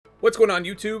What's going on,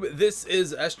 YouTube? This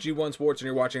is SG1 Sports and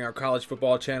you're watching our college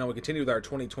football channel. We continue with our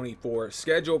 2024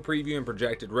 schedule preview and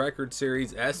projected record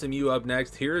series. SMU up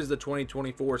next. Here's the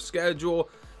 2024 schedule.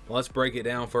 Let's break it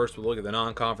down. First, we'll look at the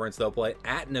non-conference. They'll play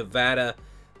at Nevada.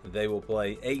 They will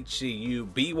play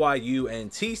HCU, BYU,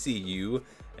 and TCU,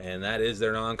 and that is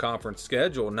their non-conference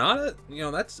schedule. Not a,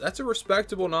 that's a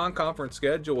respectable non-conference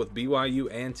schedule with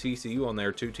BYU and TCU on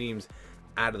there, two teams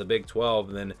out of the Big 12,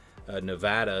 and then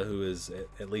Nevada, who is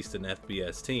at least an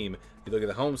FBS team. You look at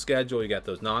the home schedule, you got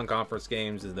those non-conference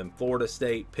games, and then Florida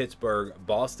State, Pittsburgh,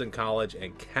 Boston College,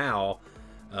 and Cal.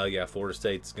 Yeah, Florida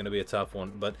State's going to be a tough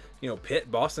one, but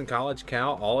Pitt, Boston College,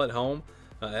 Cal, all at home.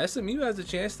 SMU has a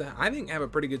chance to, I think, have a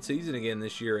pretty good season again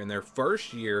this year in their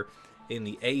first year in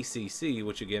the ACC,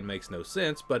 which again makes no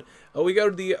sense. But we go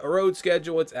to the road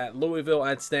schedule. It's at Louisville,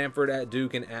 at Stanford, at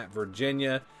Duke, and at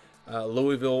Virginia.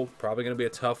 Louisville, probably going to be a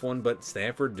tough one, but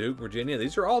Stanford, Duke, Virginia,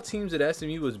 these are all teams that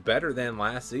SMU was better than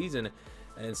last season.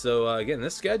 And so, again,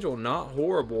 this schedule not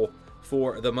horrible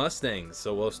for the Mustangs.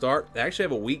 So we'll start, they actually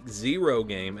have a week 0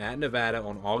 game at Nevada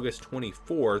on August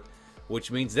 24th, which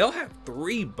means they'll have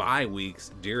 3 bye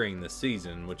weeks during the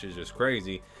season, which is just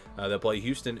crazy. They'll play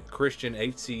Houston Christian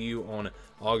HCU on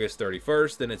August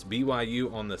 31st. Then it's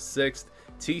BYU on the 6th,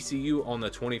 TCU on the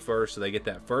 21st. So they get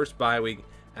that first bye week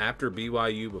after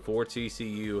BYU, before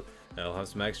TCU. They'll have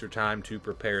some extra time to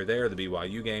prepare there. The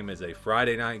BYU game is a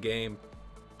Friday night game.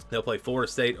 They'll play Florida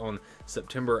State on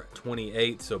September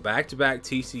 28th. So back-to-back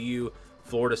TCU,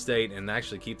 Florida State, and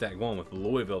actually keep that going with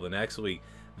Louisville the next week.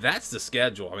 That's the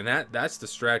schedule. I mean, that's the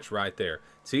stretch right there.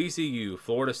 TCU,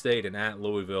 Florida State, and at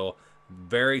Louisville.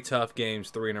 Very tough games,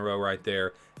 3 in a row right there.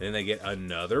 And then they get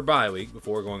another bye week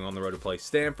before going on the road to play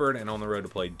Stanford and on the road to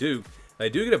play Duke. They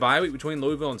do get a bye week between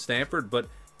Louisville and Stanford, but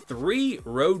 3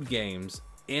 road games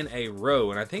in a row.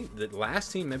 And I think the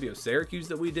last team, maybe it was Syracuse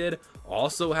that we did,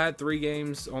 also had 3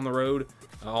 games on the road,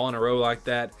 all in a row like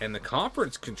that. And the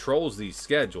conference controls these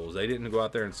schedules. They didn't go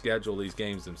out there and schedule these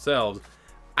games themselves.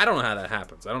 I don't know how that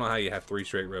happens. I don't know how you have 3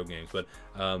 straight road games, but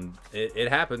it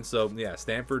happens. So, yeah,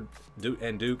 Stanford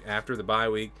and Duke after the bye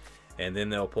week. And then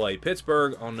they'll play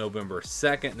Pittsburgh on November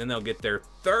 2nd. And then they'll get their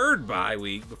 3rd bye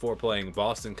week before playing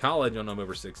Boston College on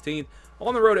November 16th.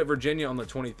 On the road at Virginia on the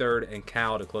 23rd, and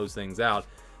Cal to close things out.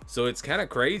 So it's kind of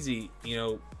crazy.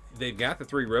 They've got the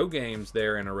 3 road games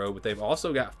there in a row, but they've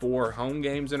also got 4 home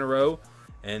games in a row.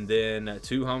 And then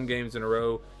 2 home games in a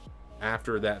row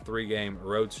after that 3-game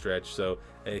road stretch. So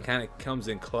it kind of comes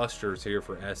in clusters here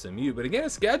for SMU. But again, the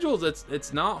schedules,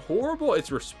 it's not horrible.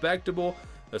 It's respectable,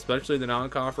 especially the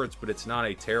non-conference, but it's not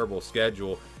a terrible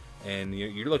schedule. And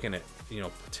you're looking at,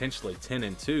 potentially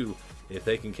 10-2 if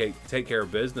they can take care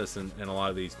of business in a lot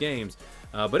of these games.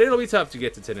 But it'll be tough to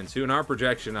get to 10-2. And our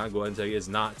projection, I'll go ahead and tell you, is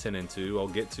not 10-2. I'll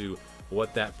get to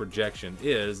what that projection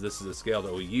is. This is a scale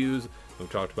that we use.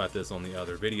 We've talked about this on the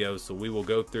other videos, so we will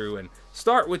go through and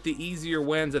start with the easier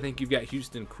wins. I think you've got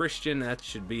Houston Christian. That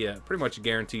should be a pretty much a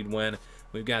guaranteed win.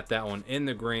 We've got that one in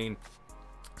the green,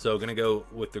 so going to go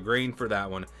with the green for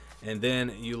that one. And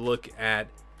then you look at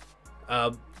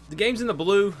the games in the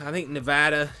blue. I think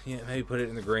Nevada, maybe put it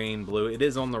in the green, blue. It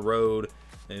is on the road,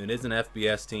 and it is an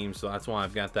FBS team, so that's why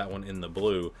I've got that one in the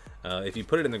blue. If you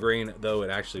put it in the green, though,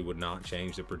 it actually would not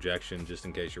change the projection, just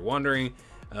in case you're wondering.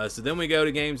 So then we go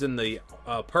to games in the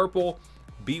purple.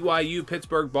 BYU,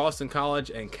 Pittsburgh, Boston College,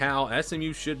 and Cal.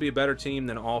 SMU should be a better team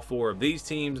than all 4 of these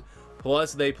teams.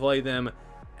 Plus, they play them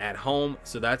at home,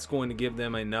 so that's going to give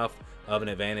them enough of an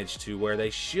advantage to where they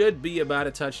should be about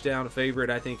a touchdown favorite,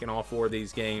 I think, in all 4 of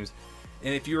these games.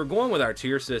 And if you were going with our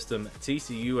tier system,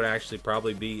 TCU would actually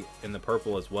probably be in the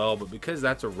purple as well. But because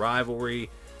that's a rivalry,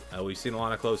 we've seen a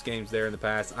lot of close games there in the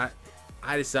past.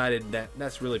 I decided that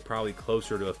that's really probably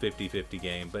closer to a 50-50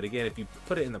 game. But again, if you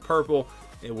put it in the purple,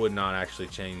 it would not actually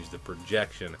change the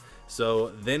projection. So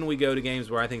then we go to games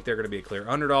where I think they're going to be a clear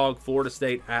underdog. Florida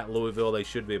State at Louisville, they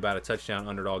should be about a touchdown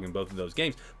underdog in both of those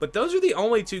games. But those are the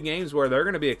only 2 games where they're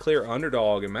going to be a clear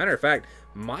underdog. And matter of fact,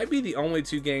 might be the only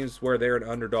 2 games where they're an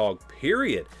underdog,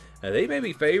 period. They may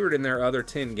be favored in their other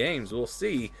 10 games. We'll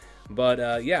see.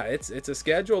 But yeah, it's a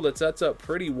schedule that sets up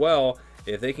pretty well.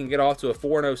 If they can get off to a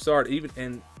 4-0 start,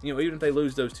 even if they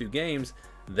lose those 2 games,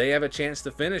 they have a chance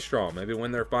to finish strong, maybe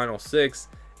win their final 6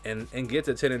 and get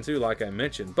to 10-2 like I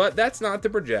mentioned. But that's not the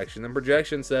projection. The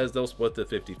projection says they'll split the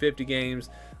 50-50 games.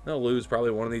 They'll lose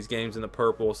probably one of these games in the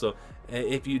purple. So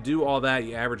if you do all that,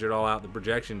 you average it all out, the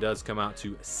projection does come out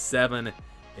to 7-5.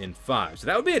 So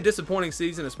that would be a disappointing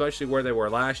season, especially where they were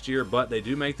last year, but they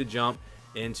do make the jump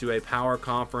into a power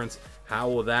conference. How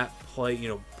will that play?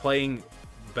 Playing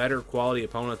better quality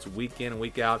opponents week in and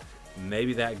week out,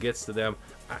 maybe that gets to them.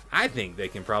 I think they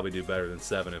can probably do better than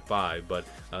 7-5. But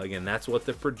again, that's what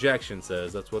the projection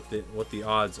says. That's what the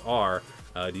odds are.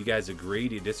 Do you guys agree?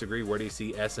 Do you disagree? Where do you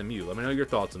see SMU? Let me know your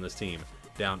thoughts on this team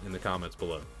down in the comments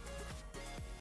below.